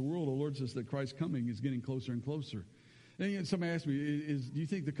wickedness of the world alerts us that Christ's coming is getting closer and closer. And somebody asked me, do you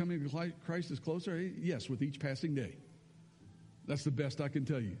think the coming of Christ is closer? Yes, with each passing day. That's the best I can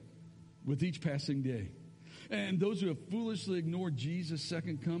tell you. With each passing day. And those who have foolishly ignored Jesus'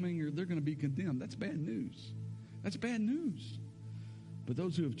 second coming, they're going to be condemned. That's bad news. That's bad news. But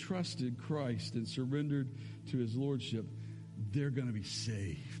those who have trusted Christ and surrendered to his lordship, they're going to be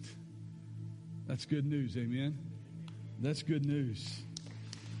saved. That's good news, amen? That's good news.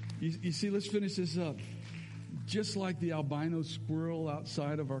 You see, let's finish this up. Just like the albino squirrel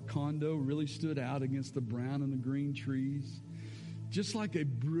outside of our condo really stood out against the brown and the green trees, just like a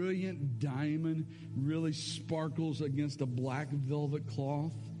brilliant diamond really sparkles against a black velvet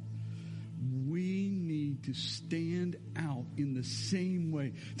cloth, we need to stand out in the same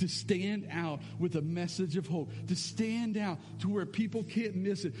way, to stand out with a message of hope, to stand out to where people can't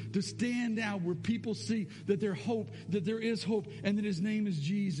miss it, to stand out where people see that there is hope, and that his name is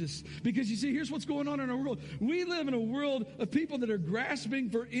Jesus. Because you see, here's what's going on in our world. We live in a world of people that are grasping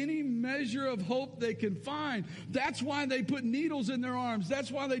for any measure of hope they can find. That's why they put needles in their arms.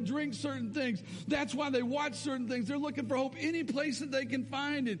 That's why they drink certain things. That's why they watch certain things. They're looking for hope any place that they can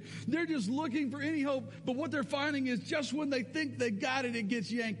find it. They're just looking for any hope, but what they're finding is just when they think they got it, it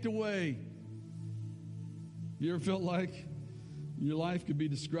gets yanked away. You ever felt like your life could be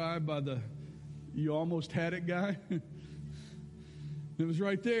described by the "you almost had it" guy? It was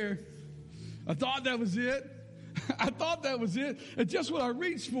right there. I thought that was it. I thought that was it. And just when I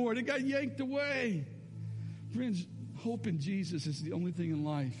reached for it, it got yanked away. Friends, hope in Jesus is the only thing in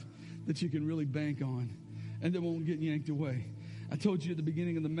life that you can really bank on and that won't get yanked away. I told you at the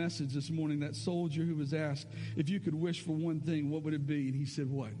beginning of the message this morning, that soldier who was asked, if you could wish for one thing, what would it be? And he said,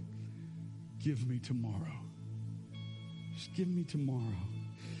 what? Give me tomorrow. Just give me tomorrow.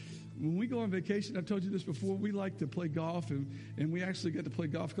 When we go on vacation, I've told you this before, we like to play golf, and we actually got to play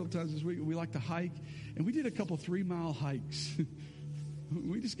golf a couple times this week. We like to hike, and we did a couple 3-mile hikes.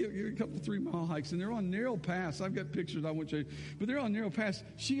 We just get a couple 3-mile hikes, and they're on narrow paths. I've got pictures I want to show you, but they're on narrow paths.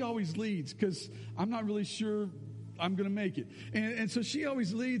 She always leads because I'm not really sure I'm going to make it. And so she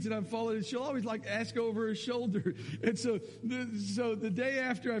always leads, and I'm following, and she'll always like ask over her shoulder. And so the day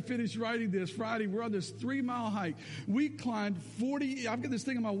after I finished writing this, Friday, we're on this 3-mile hike. We climbed 40, I've got this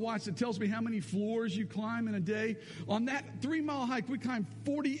thing on my watch that tells me how many floors you climb in a day. On that 3-mile hike, we climbed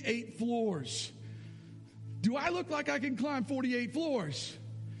 48 floors. Do I look like I can climb 48 floors?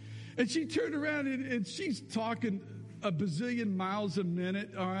 And she turned around and she's talking a bazillion miles a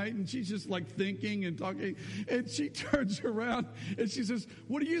minute, all right? And she's just like thinking and talking. And she turns around and she says,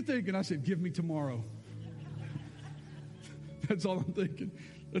 what do you think? And I said, give me tomorrow. That's all I'm thinking.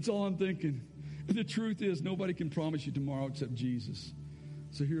 That's all I'm thinking. And the truth is, nobody can promise you tomorrow except Jesus.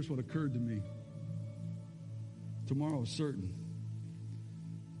 So here's what occurred to me. Tomorrow is certain.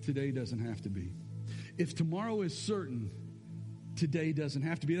 Today doesn't have to be. If tomorrow is certain, today doesn't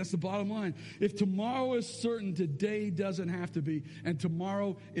have to be. That's the bottom line. If tomorrow is certain, today doesn't have to be. And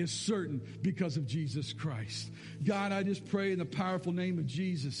tomorrow is certain because of Jesus Christ. God, I just pray in the powerful name of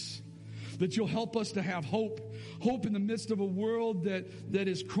Jesus that you'll help us to have hope. Hope in the midst of a world that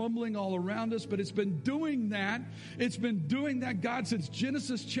is crumbling all around us. But it's been doing that. It's been doing that, God, since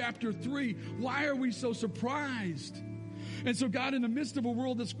Genesis chapter 3. Why are we so surprised? And so, God, in the midst of a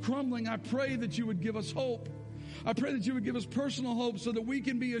world that's crumbling, I pray that you would give us hope. I pray that you would give us personal hope so that we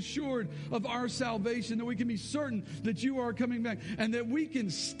can be assured of our salvation, that we can be certain that you are coming back, and that we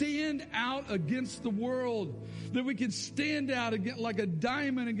can stand out against the world, that we can stand out like a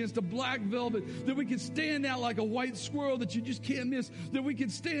diamond against a black velvet, that we can stand out like a white squirrel that you just can't miss, that we can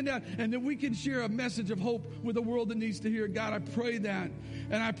stand out and that we can share a message of hope with a world that needs to hear it. God, I pray that.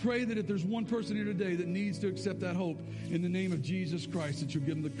 And I pray that if there's one person here today that needs to accept that hope, in the name of Jesus Christ, that you'll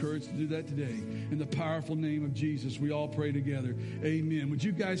give them the courage to do that today. In the powerful name of Jesus, we all pray together. Amen. Would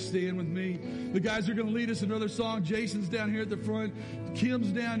you guys stand with me? The guys are going to lead us in another song. Jason's down here at the front. Kim's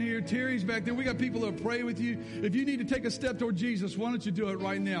down here. Terry's back there. We got people that pray with you. If you need to take a step toward Jesus, why don't you do it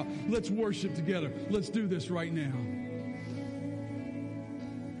right now? Let's worship together. Let's do this right now.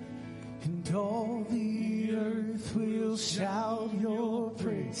 And all the earth will shout your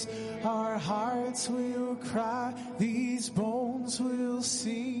praise. Our hearts will cry. These bones will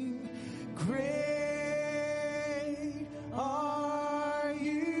sing. Great are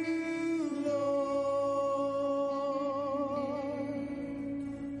you, Lord.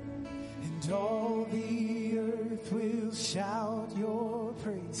 And all the earth will shout your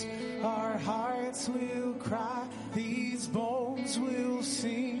praise. Our hearts will cry. These bones will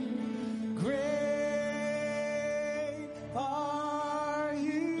sing. Great are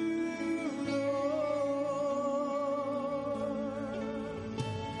you, Lord.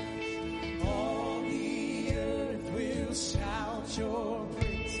 All the earth will shout your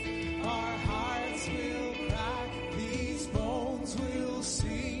praise. Our hearts will cry. These bones will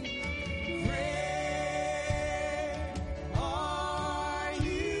sing. Great are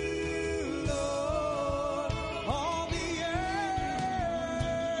you, Lord.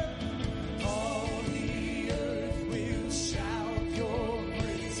 All the earth will shout your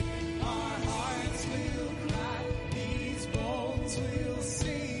praise. Our hearts will cry. These bones will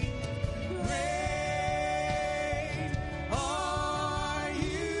sing. Great are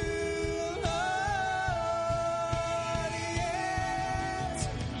you, Lord. Yes,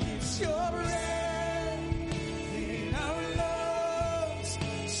 it's your breath in our lungs.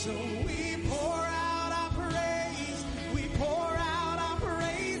 So we pour out our praise. We pour out our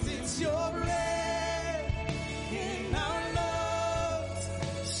praise. It's your breath in our lungs.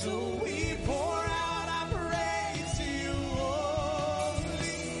 So we pour out our praise to you only.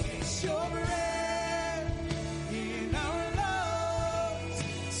 It's your breath in our lungs.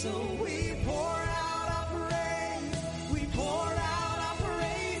 So we pour out our praise. We pour out our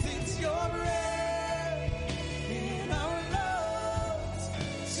praise. It's your breath in our lungs.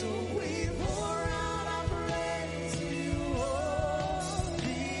 So we pour out our praise to you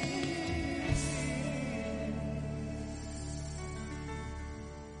only.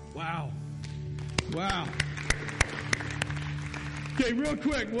 Wow. Wow. Okay, real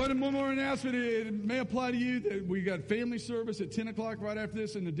quick, one more announcement. It may apply to you. That we got family service at 10 o'clock right after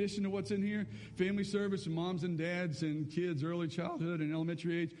this, in addition to what's in here. Family service and moms and dads and kids, early childhood and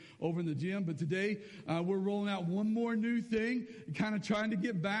elementary age over in the gym. But today, we're rolling out one more new thing, kind of trying to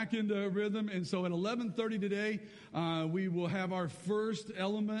get back into a rhythm. And so at 11:30 today, we will have our first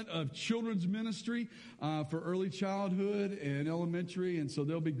element of children's ministry for early childhood and elementary. And so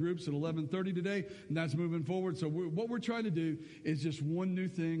there'll be groups at 11:30 today, and that's moving forward. So what we're trying to do is just one new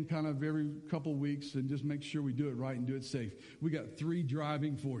thing kind of every couple weeks, and just make sure we do it right and do it safe. We got three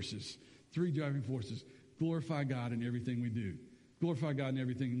driving forces. Glorify God in everything we do. Glorify God in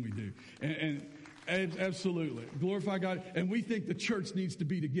everything we do. And absolutely. Glorify God. And we think the church needs to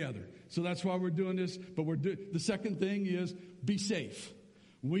be together. So that's why we're doing this. But the second thing is be safe.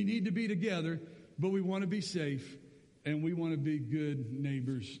 We need to be together, but we want to be safe, and we want to be good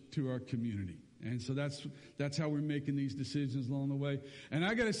neighbors to our community. And so that's how we're making these decisions along the way. And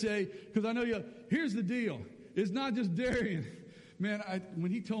I got to say, because I know here's the deal. It's not just Darian. Man, when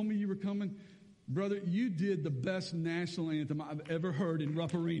he told me you were coming, brother, you did the best national anthem I've ever heard in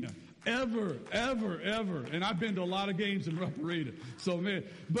Rupp Arena. Ever. And I've been to a lot of games in Rupp Arena. So, man,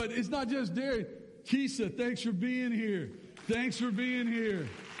 but it's not just Darian. Keisha, thanks for being here.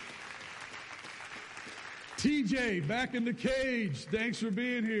 TJ, back in the cage. Thanks for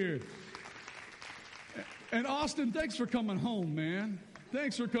being here. And Austin, thanks for coming home, man.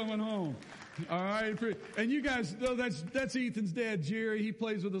 Thanks for coming home. All right. And you guys know that's Ethan's dad, Jerry. He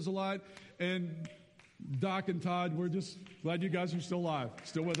plays with us a lot. And Doc and Todd, we're just glad you guys are still alive,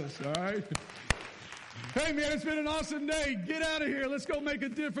 still with us. All right. Hey, man, it's been an awesome day. Get out of here. Let's go make a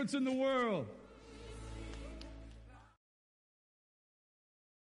difference in the world.